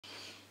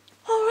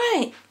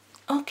Right.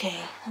 Okay.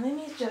 Let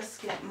me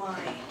just get my,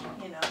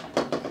 you know,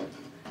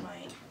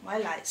 my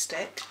light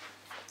stick.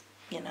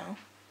 You know,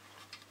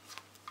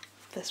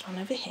 this one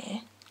over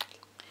here.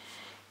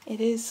 It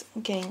is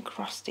getting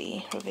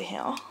crusty over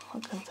here. I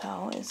can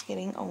tell it's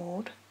getting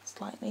old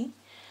slightly,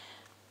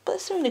 but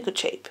it's in really good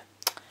shape.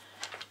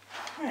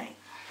 Right.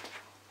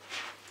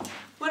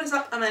 What is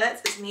up,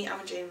 Amelette? It's me,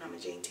 I'm Jane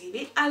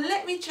TV, and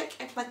let me check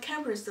if my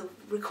camera is still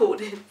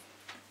recording.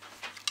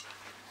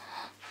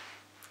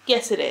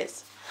 Yes, it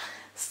is.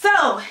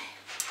 So,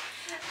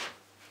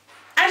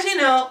 as you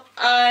know,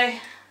 I'm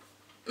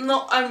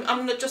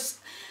not just.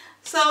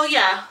 So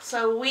yeah,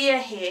 so we are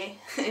here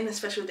in a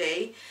special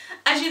day.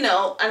 As you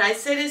know, and I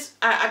say this,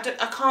 I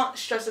can't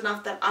stress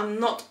enough that I'm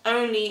not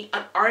only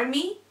an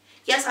army.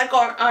 Yes, I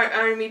got an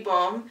army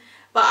bomb,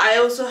 but I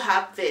also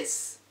have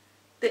this,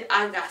 the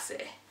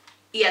Agase.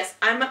 Yes,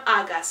 I'm an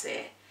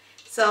Agase.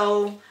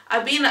 So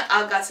I've been an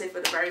Agase for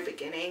the very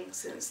beginning,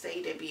 since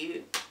they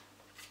debuted.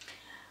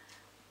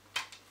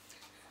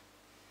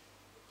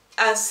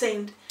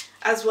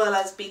 As well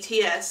as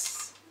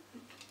BTS.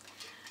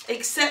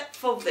 Except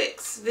for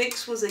VIX.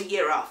 VIX was a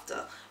year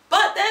after.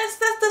 But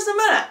that doesn't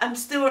matter. I'm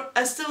still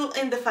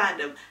in the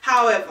fandom.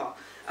 However,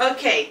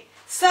 okay,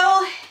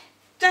 so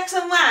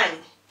Jackson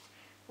Wang,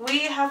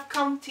 we have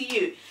come to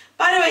you.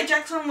 By the way,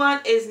 Jackson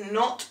Wang is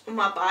not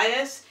my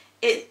bias.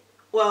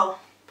 Well,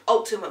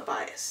 ultimate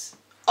bias.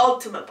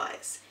 Ultimate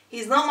bias.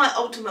 He's not my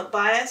ultimate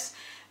bias,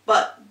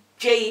 but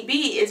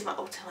JB is my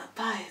ultimate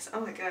bias. Oh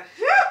my god.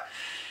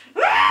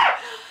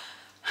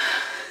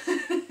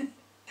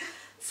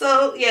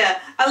 So yeah,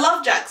 I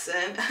love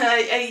Jackson.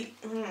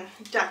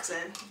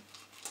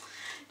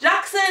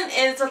 Jackson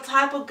is the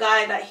type of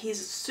guy that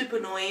he's super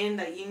annoying,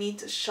 that you need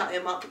to shut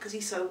him up because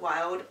he's so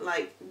wild.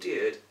 Like,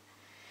 dude,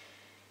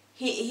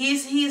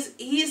 it's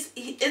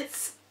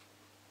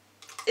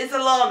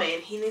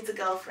alarming. He needs a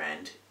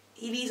girlfriend.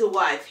 He needs a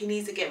wife. He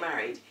needs to get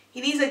married.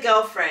 He needs a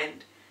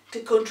girlfriend to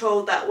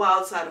control that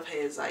wild side of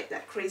his, like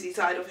that crazy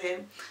side of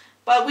him.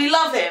 But we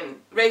love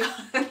him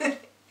regardless.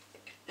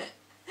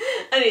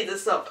 I need to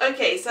stop.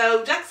 Okay,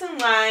 so Jackson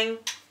Wang.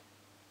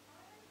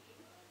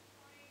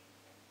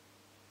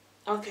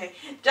 Okay,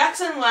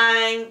 Jackson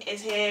Wang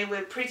is here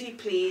with Pretty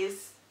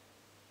Please.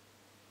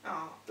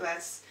 Oh,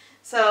 bless.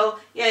 So,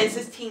 yeah, it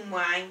says Team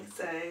Wang,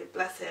 so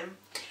bless him.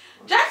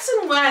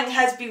 Jackson Wang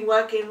has been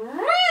working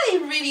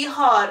really, really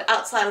hard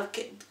outside of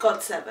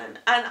GOT7,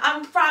 and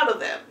I'm proud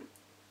of him.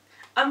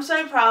 I'm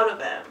so proud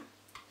of him.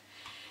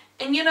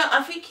 And, you know,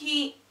 I think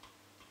he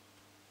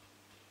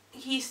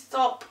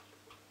stopped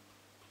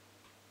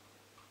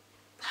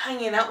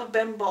hanging out with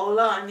Ben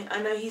Bowler, and I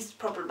know he's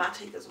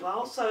problematic as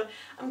well, so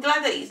I'm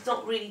glad that he's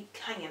not really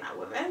hanging out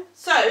with him.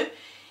 So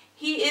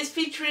he is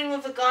featuring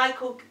with a guy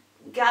called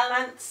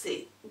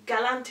Galantis.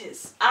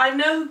 I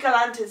know who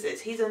Galantis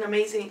is. He's an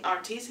amazing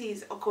artist.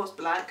 He's of course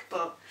black,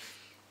 but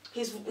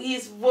his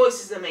voice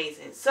is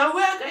amazing. So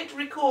we are going to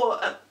we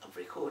are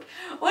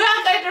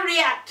going to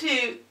react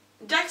to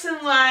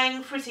Jackson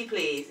Wang, Pretty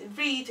Please, in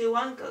 3, 2,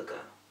 1, go go.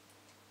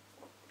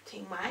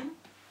 Team Wang.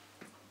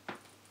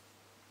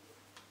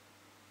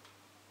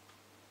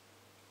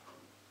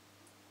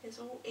 It's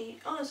all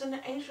oh, it's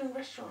an Asian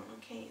restaurant.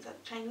 Okay, is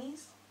that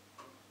Chinese?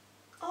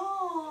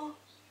 Oh,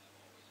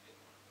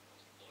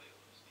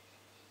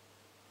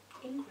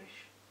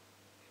 English.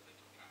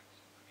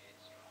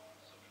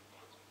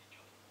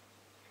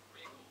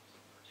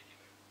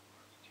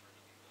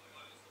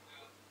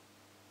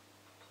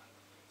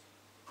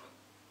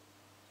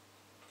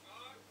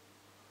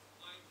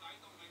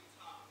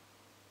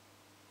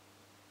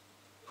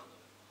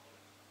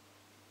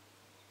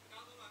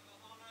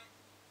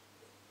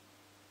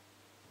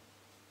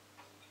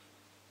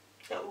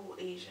 They're all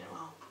Asian.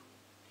 Wow.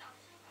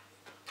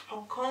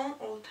 Hong Kong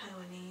or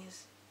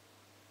Taiwanese?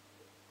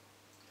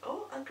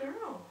 Oh, a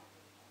girl.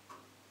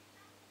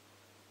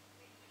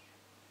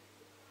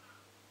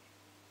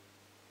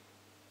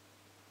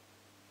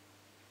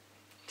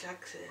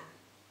 Jackson.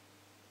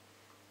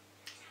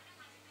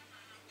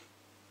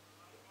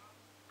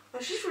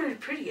 Oh, she's really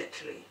pretty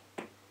actually.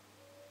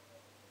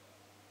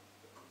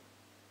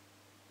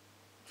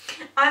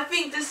 I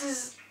think this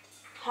is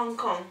Hong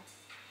Kong.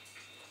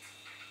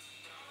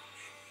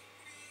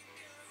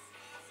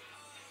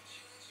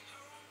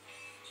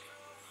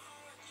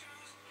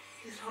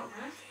 He's hot,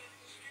 right?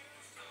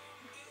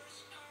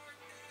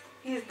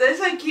 They're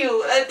so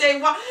cute.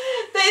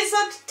 They're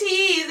such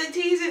teas. They're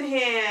teasing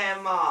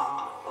him.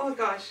 Aww. Oh my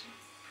gosh.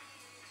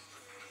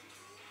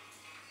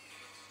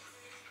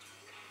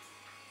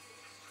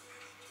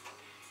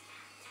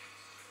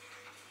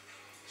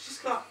 She's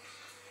got.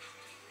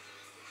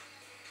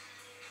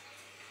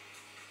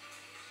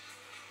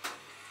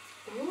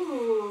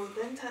 Ooh,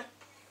 then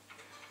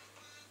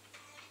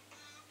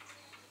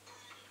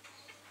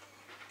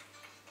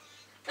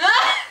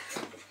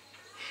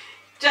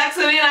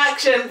Jackson in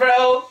action,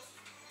 bro.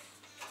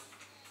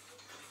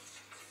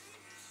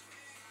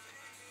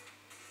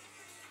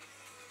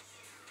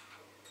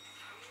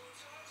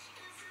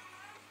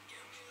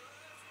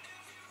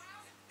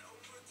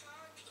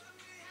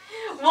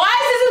 Why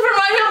is this a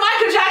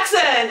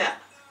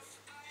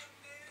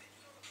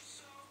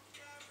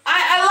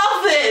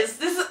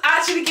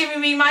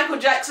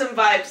Jackson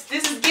vibes.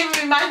 This is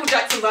giving me Michael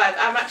Jackson vibes.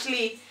 I'm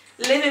actually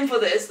living for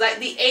this. Like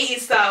the 80s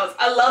styles.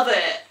 I love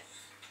it.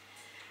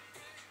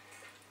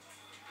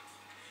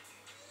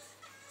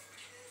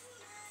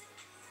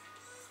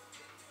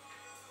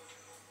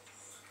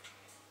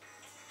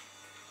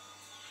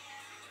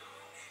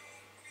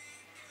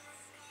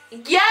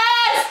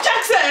 Yes!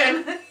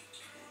 Jackson!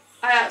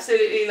 I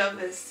absolutely love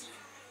this.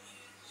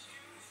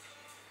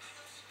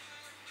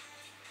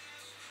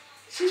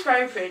 She's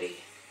very pretty.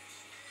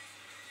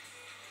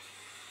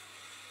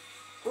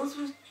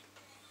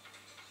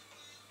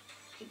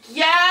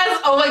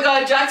 Yes! Oh my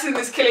god, Jackson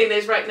is killing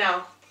this right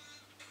now.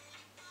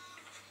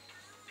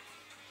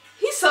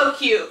 He's so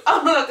cute.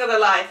 I'm not gonna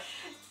lie.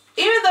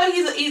 Even though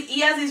he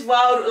has his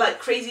wild, like,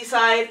 crazy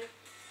side,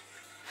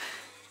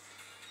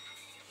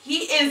 he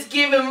is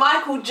giving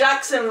Michael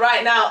Jackson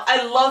right now.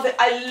 I love it.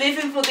 I live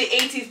in for the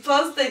 80s.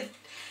 Plus,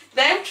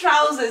 them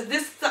trousers,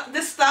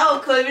 this style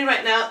of clothing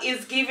right now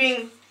is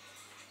giving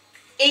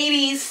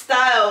 80s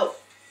style.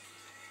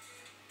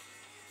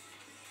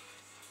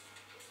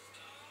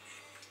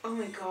 Oh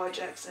my god,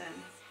 Jackson.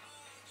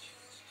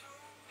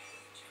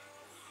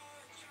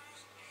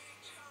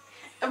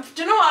 Do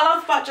you know what I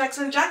love about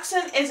Jackson?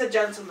 Jackson is a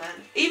gentleman.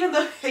 Even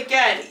though,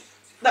 again,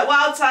 that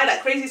wild side,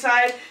 that crazy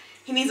side,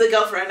 he needs a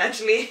girlfriend,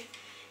 actually.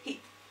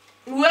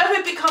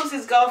 Whoever becomes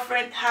his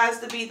girlfriend has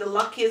to be the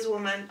luckiest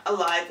woman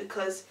alive,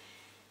 because...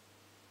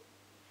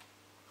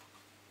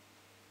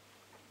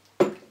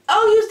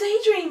 Oh, he was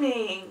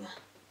daydreaming.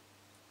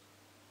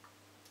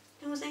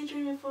 He was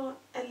daydreaming for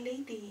a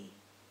lady.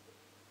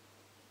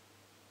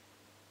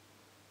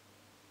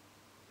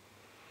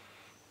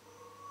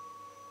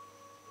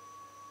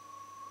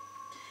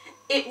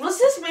 Was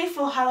this made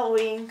for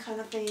Halloween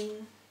kind of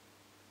thing?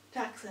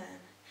 Jackson.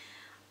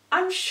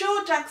 I'm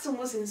sure Jackson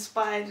was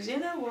inspired. You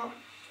know what?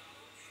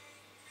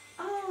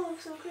 Oh,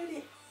 so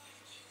pretty.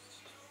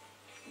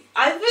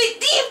 I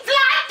think he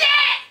planned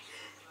it!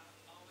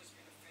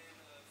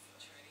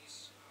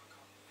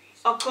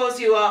 Of course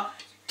you are.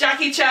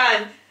 Jackie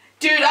Chan.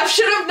 Dude, I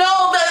should have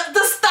known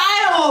the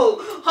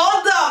style.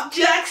 Hold up,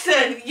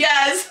 Jackson.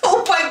 Yes.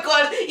 Oh my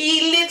god.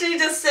 He literally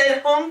just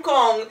said Hong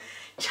Kong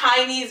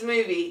Chinese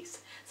movies.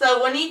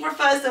 So when he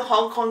refers to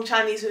Hong Kong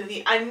Chinese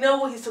movie, I know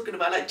what he's talking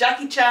about. Like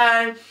Jackie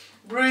Chan,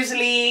 Bruce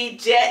Lee,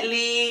 Jet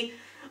Li,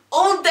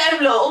 all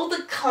them lot, all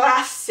the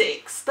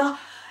classics.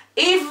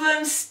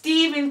 Even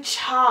Stephen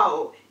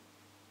Chow.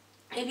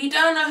 If you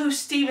don't know who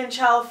Stephen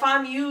Chow,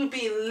 fam, you would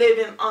be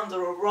living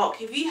under a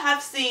rock. If you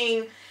have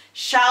seen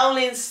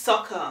Shaolin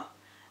Soccer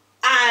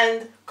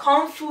and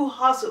Kung Fu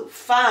Hustle,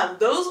 fam,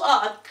 those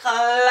are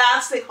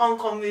classic Hong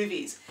Kong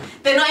movies.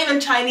 They're not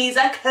even Chinese,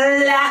 they're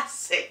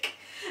classic.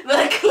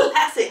 They're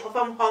classic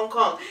from Hong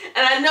Kong.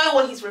 And I know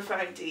what he's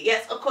referring to.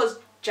 Yes, of course,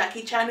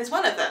 Jackie Chan is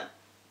one of them.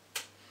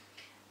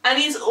 And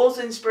he's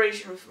also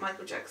inspiration for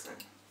Michael Jackson.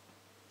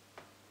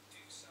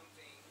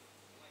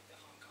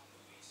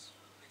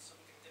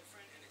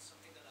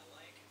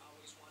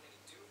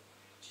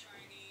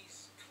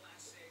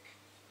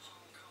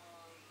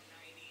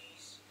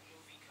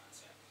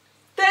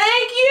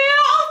 Thank you!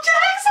 Oh,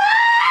 Jackson!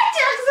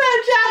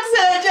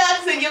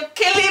 Jackson! You're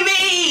killing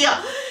me!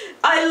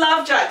 I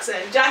love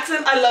Jackson.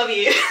 Jackson, I love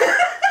you.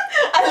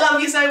 I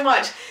love you so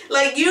much.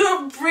 Like,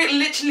 you're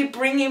literally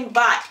bringing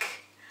back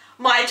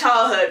my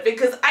childhood,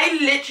 because I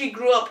literally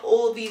grew up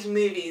all these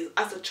movies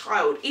as a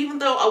child. Even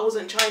though I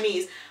wasn't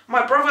Chinese,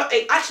 my brother,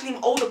 actually my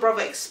older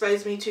brother,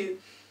 exposed me to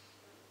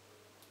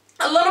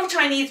a lot of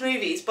Chinese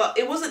movies, but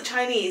it wasn't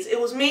Chinese. It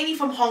was mainly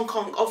from Hong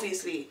Kong,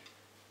 obviously.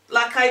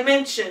 Like I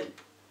mentioned,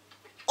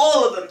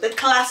 all of them, the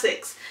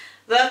classics,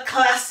 them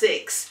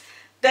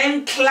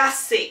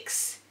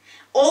classics,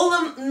 all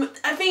of them.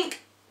 I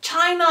think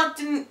China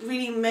didn't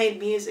really make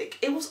music.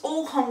 It was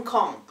all Hong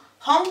Kong.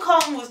 Hong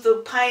Kong was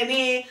the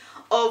pioneer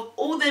of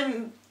all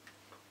them.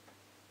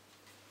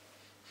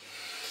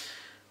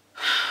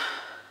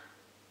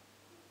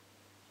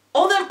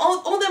 All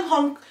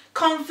them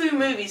Kung Fu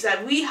movies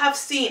that we have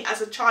seen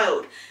as a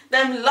child,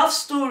 them love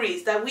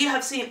stories that we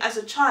have seen as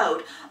a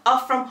child, are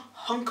from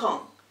Hong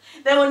Kong.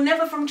 They were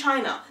never from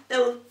China. They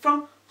were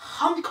from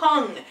Hong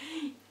Kong.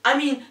 I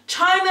mean,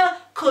 China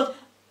could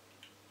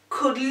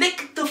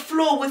lick the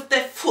floor with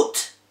their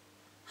foot.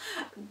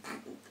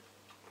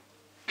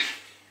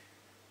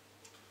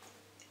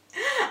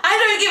 I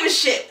don't give a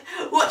shit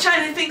what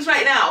China thinks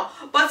right now,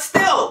 but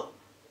still,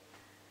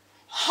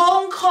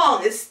 Hong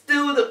Kong is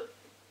still the...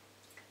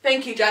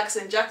 Thank you,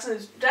 Jackson.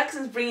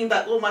 Jackson's bringing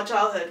back all my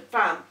childhood,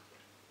 fam.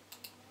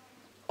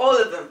 All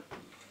of them.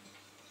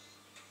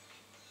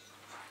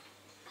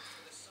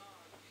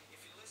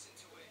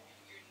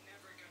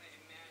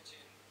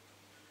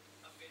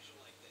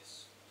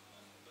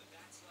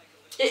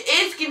 It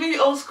is giving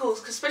you old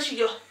schools, especially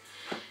your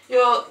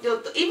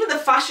even the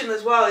fashion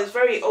as well is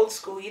very old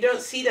school. You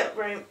don't see that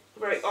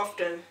very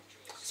often,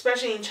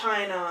 especially in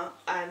China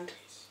and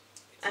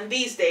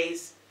these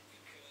days.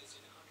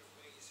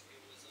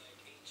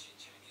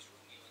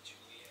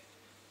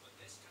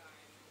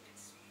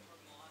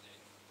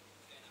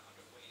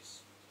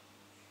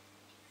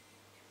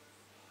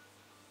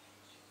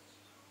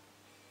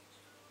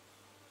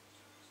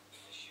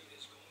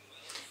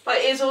 But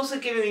it's also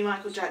giving me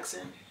Michael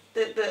Jackson.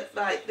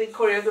 Like the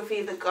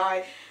choreography of the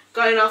guy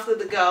going after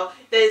the girl.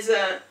 Is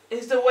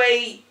the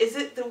way, is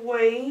it the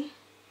way?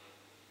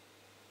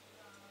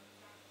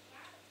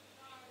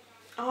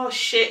 Oh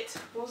shit,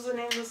 what was the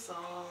name of the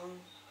song?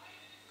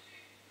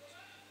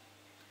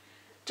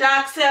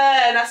 Jackson,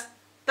 that's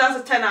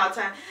a 10 out of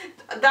 10.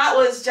 That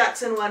was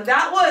Jackson 1.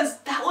 That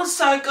was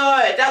so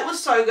good. That was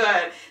so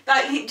good.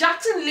 Like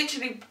Jackson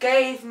literally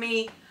gave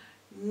me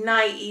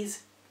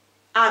 90s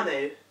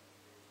ammo.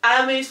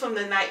 Ammo's from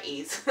the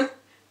 90s.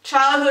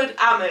 Childhood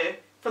ammo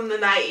from the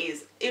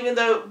 90s. Even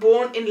though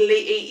born in the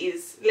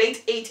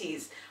late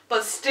 80s.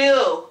 But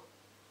still,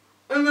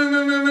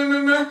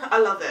 I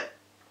love it.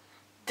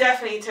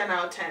 Definitely 10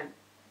 out of 10.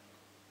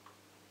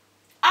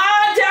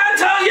 Ah, did I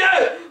tell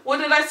you? What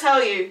did I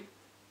tell you?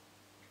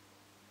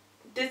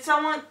 Did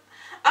someone...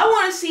 I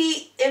want to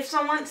see if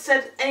someone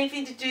said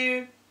anything to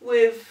do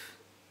with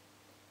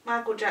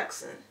Michael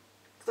Jackson.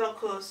 Because of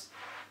course...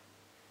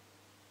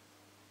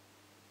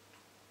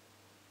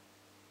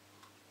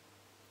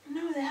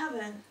 No, they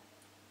haven't.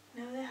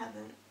 No, they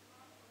haven't.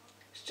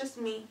 It's just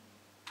me.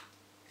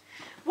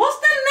 What's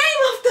the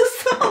name of the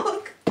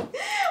song?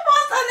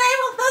 What's the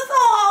name of the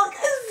song?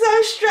 It's so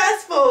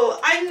stressful.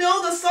 I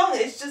know the song.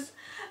 It's just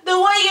the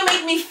way you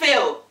make me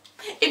feel.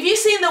 If you've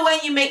seen the way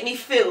you make me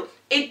feel,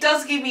 it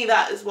does give me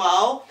that as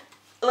well.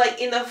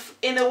 Like in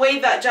a way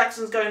that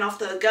Jackson's going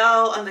after a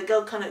girl and the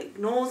girl kind of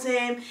ignores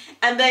him,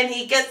 and then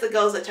he gets the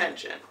girl's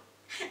attention.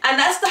 And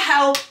that's the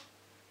how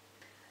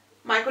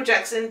Michael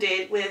Jackson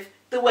did with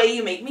The Way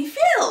You Make Me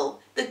Feel.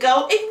 The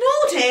girl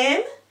ignored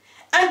him,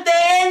 and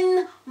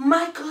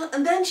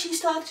then she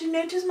started to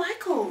notice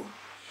Michael.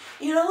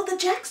 You know, the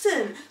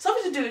Jackson.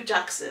 Something to do with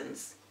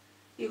Jacksons.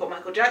 You got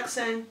Michael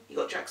Jackson, you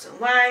got Jackson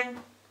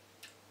Wang.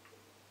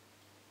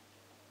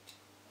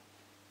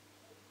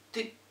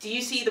 Do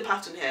you see the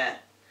pattern here?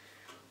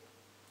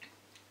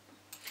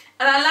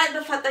 And I like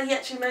the fact that he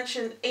actually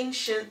mentioned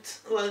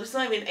ancient, well, it's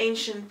not even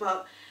ancient,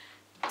 but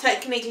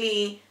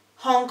technically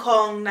Hong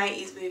Kong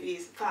 90s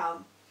movies.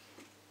 Wow.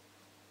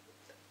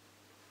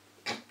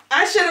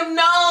 I should have known!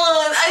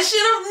 I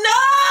should have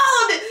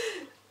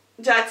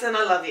known! Jackson,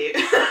 I love you.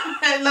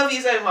 I love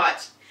you so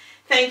much.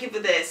 Thank you for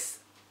this.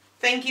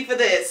 Thank you for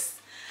this.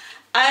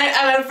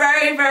 I'm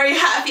very, very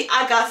happy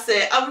I got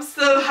it. I'm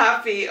so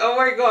happy. Oh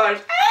my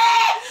god.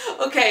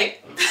 Okay.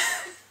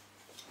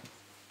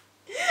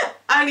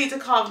 I need to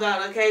calm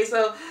down, okay?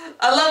 So,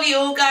 I love you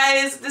all,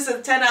 guys. This is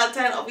a 10 out of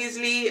 10,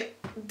 obviously.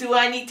 Do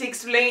I need to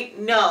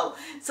explain? No.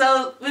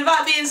 So, with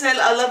that being said,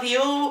 I love you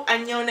all.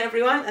 Annyeong,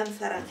 everyone, and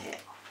sarang.